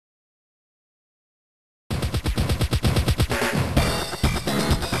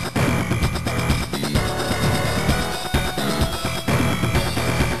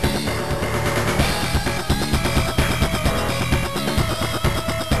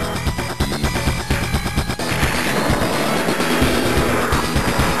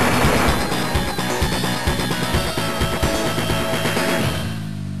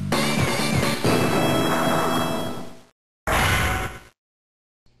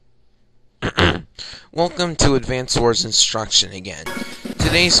Welcome to Advanced Wars Instruction again.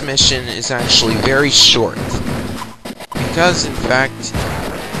 Today's mission is actually very short, because in fact,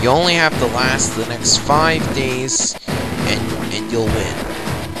 you only have to last the next 5 days, and you'll win.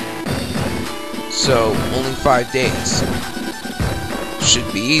 So, only 5 days.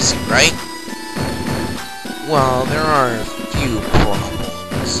 Should be easy, right? Well, there are a few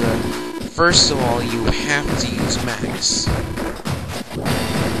problems. First of all, you have to use Max.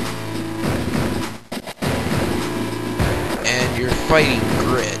 And you're fighting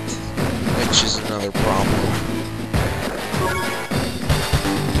Grit, which is another problem.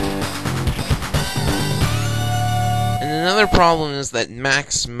 And another problem is that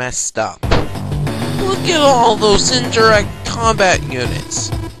Max messed up. Look at all those indirect combat units.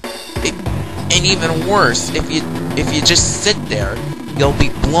 And even worse, if you just sit there, you'll be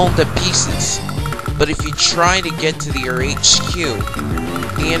blown to pieces. But if you try to get to your HQ,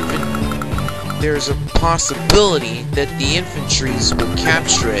 there's a possibility that the infantries will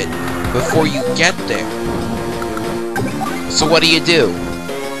capture it before you get there. So what do?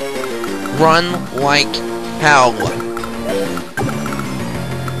 Run like hell.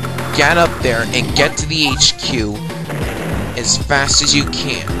 Get up there and get to the HQ as fast as you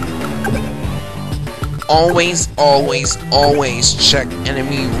can. Always, always, always check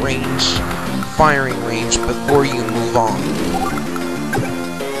enemy firing range before you move on.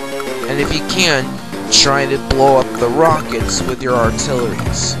 And if you can, try to blow up the rockets with your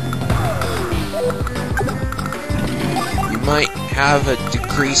artilleries. You might have a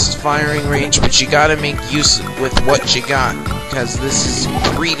decreased firing range, but you gotta make use with what you got, because this is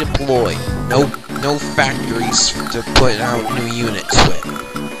pre-deployed. No factories to put out new units with.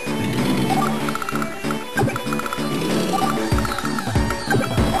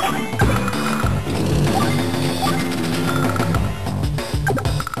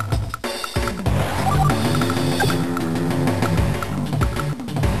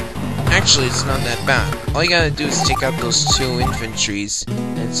 Actually, it's not that bad. All you gotta do is take out those 2 infantries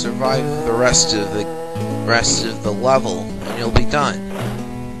and survive the rest of the level, and you'll be done.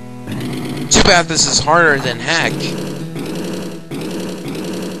 Too bad this is harder than heck.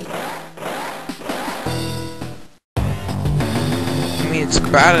 I mean, it's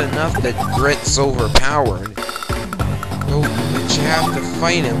bad enough that Grit's overpowered, but you have to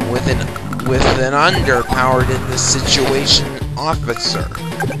fight him with an underpowered in this situation officer.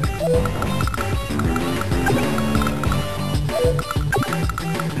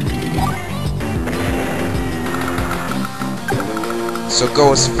 So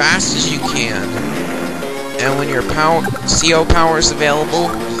go as fast as you can, and when your CO power is available,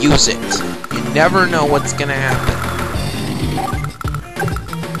 use it. You never know what's gonna happen.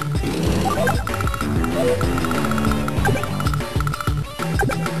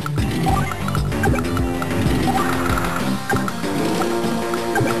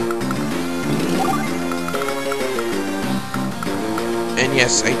 And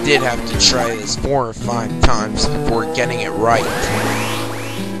yes, I did have to try this 4 or 5 times before getting it right.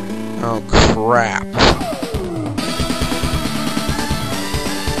 Oh, crap.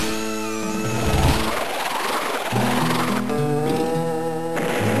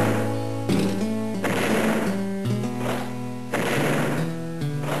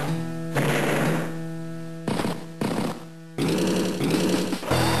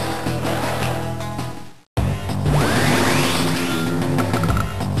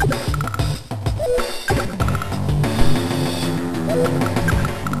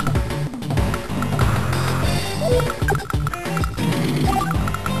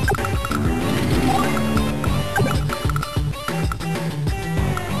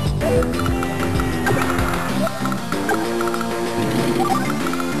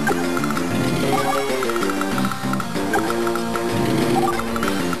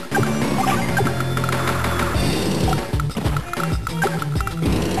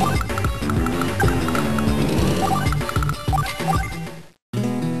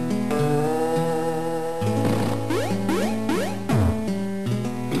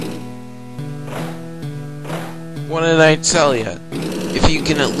 What did I tell you? If you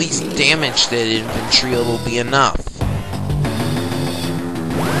can at least damage that infantry, it'll be enough.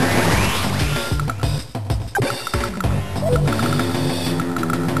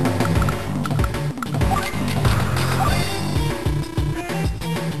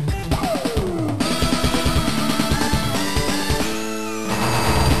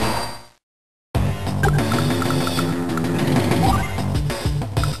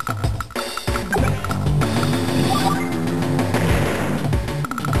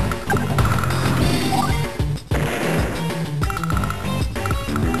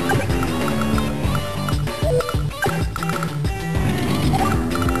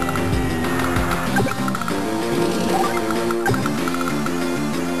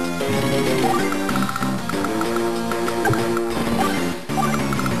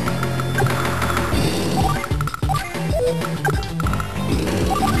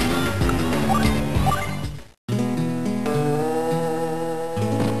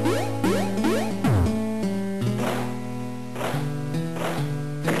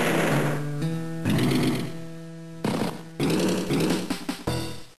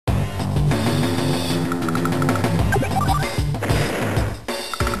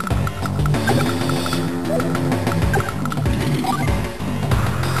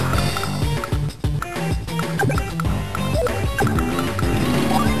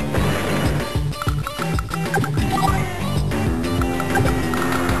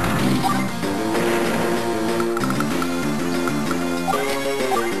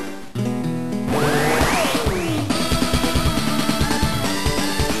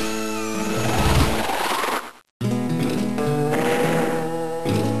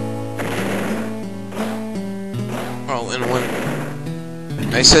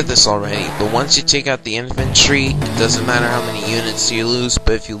 I said this already, but once you take out the infantry, it doesn't matter how many units you lose,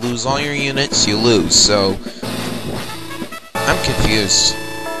 but if you lose all your units, you lose, so I'm confused.